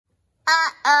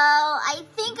Uh-oh, I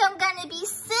think I'm gonna be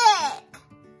sick.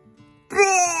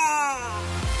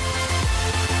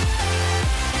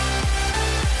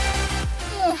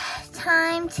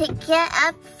 Time to get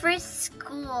up for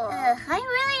school. I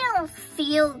really don't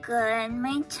feel good.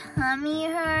 My tummy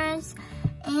hurts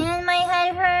and my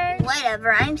head hurts.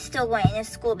 Whatever, I'm still going to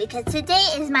school because today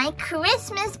is my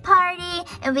Christmas party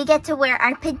and we get to wear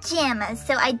our pajamas,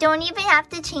 so I don't even have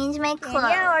to change my clothes.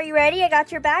 Danielle, are you ready? I got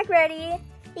your bag ready.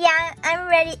 Yeah, I'm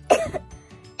ready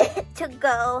to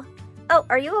go. Oh,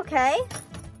 are you okay?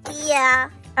 Yeah.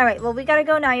 All right, well, we gotta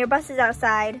go now. Your bus is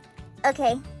outside.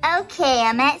 Okay. Okay,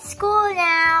 I'm at school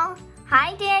now.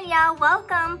 Hi, Danielle.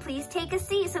 Welcome. Please take a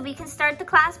seat so we can start the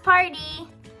class party.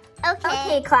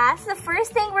 Okay, class. The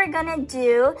first thing we're gonna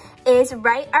do is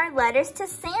write our letters to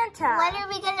Santa. What are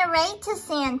we gonna write to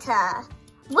Santa?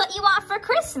 What you want for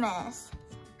Christmas?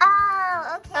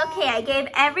 Oh, okay. Okay, I gave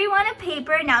everyone a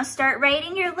paper. Now start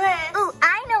writing your list. Oh,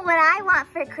 I know what I want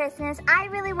for Christmas. I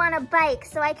really want a bike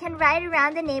so I can ride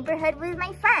around the neighborhood with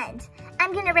my friends.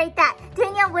 I'm gonna write that.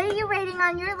 Danielle, what are you writing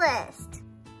on your list?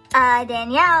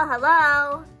 Danielle,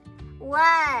 hello.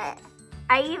 What?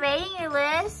 Are you writing your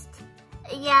list?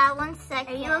 Yeah, 1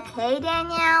 second. Are you okay,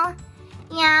 Danielle?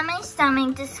 Yeah, my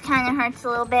stomach just kind of hurts a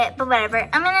little bit, but whatever.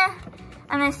 I'm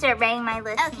gonna start writing my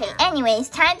list. Okay, anyways,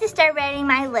 time to start writing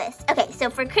my list. Okay, so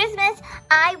for Christmas,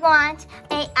 I want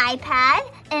an iPad,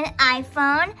 an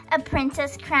iPhone, a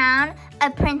princess crown, a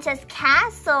princess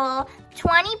castle,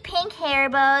 20 pink hair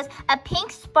bows, a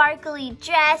pink sparkly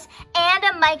dress, and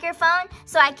a microphone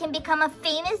so I can become a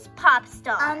famous pop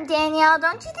star. Danielle,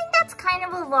 don't you think that's kind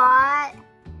of a lot?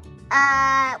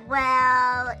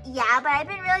 Well, yeah, but I've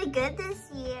been really good this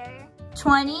year.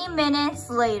 20 minutes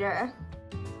later.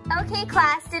 Okay,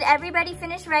 class, did everybody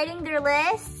finish writing their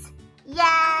lists?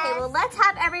 Yes. Okay, well, let's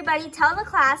have everybody tell the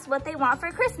class what they want for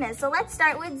Christmas. So let's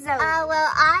start with Zoe. Well,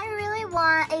 I really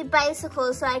want a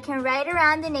bicycle so I can ride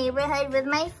around the neighborhood with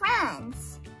my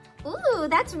friends. Ooh,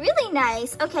 that's really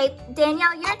nice. Okay,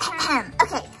 Danielle, your turn.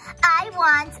 Okay, I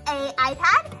want an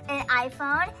iPad, an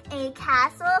iPhone, a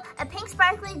castle, a pink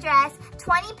sparkly dress,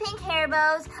 20 pink hair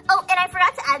bows. Oh, and I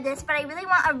forgot to add this, but I really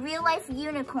want a real-life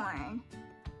unicorn.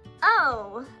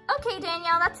 Oh, okay,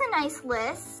 Danielle, that's a nice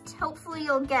list. Hopefully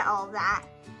you'll get all that.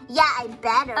 Yeah, I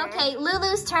better. Okay,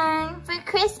 Lulu's turn. For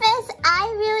Christmas,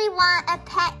 I really want a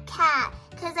pet cat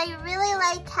because I really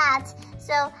like cats,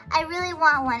 so I really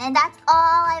want one, and that's all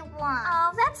I want.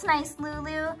 Oh, that's nice,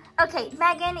 Lulu. Okay,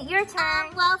 Megan, your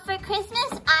turn. Well, for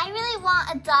Christmas, I really want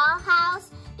a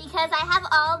dollhouse because I have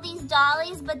all these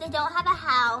dollies, but they don't have a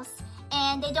house.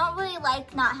 And they don't really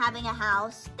like not having a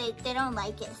house. They don't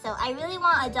like it. So I really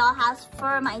want a dollhouse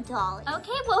for my dolly.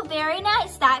 Okay, well, very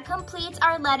nice. That completes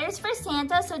our letters for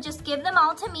Santa. So just give them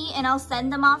all to me and I'll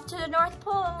send them off to the North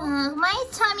Pole. My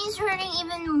tummy's hurting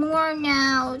even more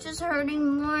now. Just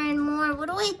hurting more and more. What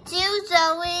do I do,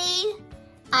 Zoe?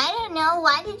 I don't know.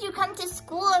 Why did you come to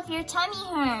school if your tummy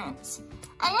hurts?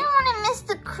 I didn't want to miss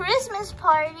the Christmas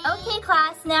party. Okay,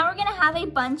 class, now we're gonna have a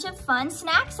bunch of fun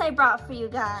snacks I brought for you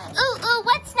guys. Ooh,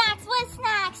 what snacks? What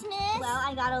snacks, miss? Well,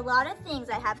 I got a lot of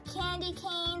things. I have candy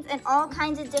canes and all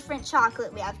kinds of different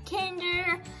chocolate. We have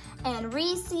Kinder and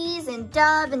Reese's and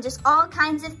Dove and just all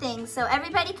kinds of things. So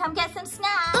everybody come get some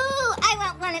snacks. Ooh, I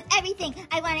want one of everything.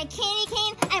 I want a candy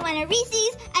cane, I want a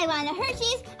Reese's, I want a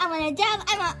Hershey's, I want a Dove,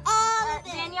 I want all of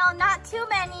it. Danielle, not too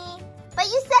many. But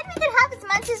you said we could have as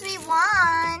much as we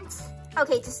want.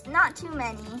 Okay, just not too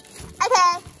many.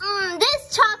 Okay.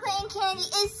 This chocolate and candy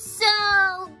is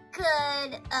so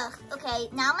good. Ugh, okay,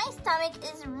 now my stomach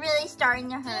is really starting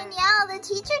to hurt. Danielle, the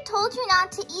teacher told you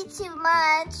not to eat too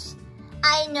much.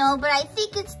 I know, but I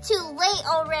think it's too late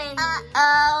already. Uh-oh,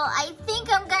 I think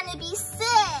I'm gonna be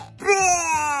sick.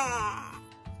 Bleh.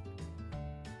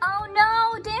 Oh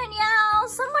no, Danielle,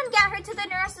 someone get her to the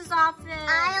nurse's office.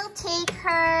 I'll take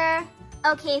her.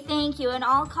 Okay, thank you, and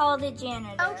I'll call the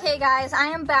janitor. Okay, guys, I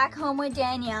am back home with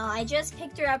Danielle. I just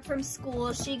picked her up from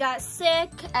school. She got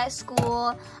sick at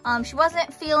school. She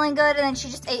wasn't feeling good, and then she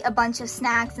just ate a bunch of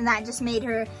snacks, and that just made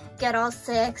her get all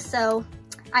sick. So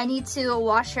I need to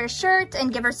wash her shirt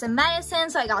and give her some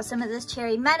medicine. So I got some of this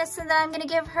cherry medicine that I'm gonna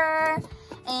give her.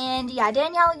 And yeah,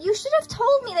 Danielle, you should have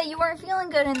told me that you weren't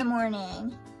feeling good in the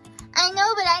morning. I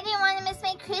know, but I didn't want to miss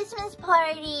my Christmas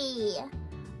party.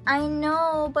 I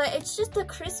know, but it's just a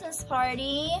Christmas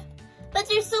party. But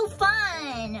they're so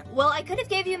fun. Well, I could have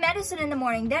gave you medicine in the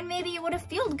morning. Then maybe you would have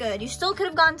felt good. You still could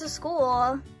have gone to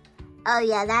school. Oh,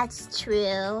 yeah, that's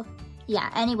true.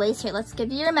 Yeah, anyways, here, let's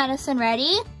give you your medicine.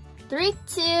 Ready? 3,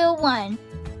 2, 1.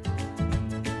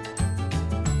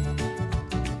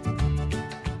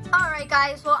 All right,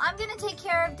 guys, well, I'm gonna take care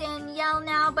care of Danielle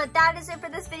now, but that is it for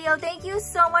this video. Thank you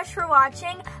so much for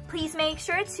watching. Please make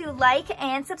sure to like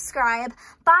and subscribe.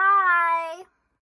 Bye!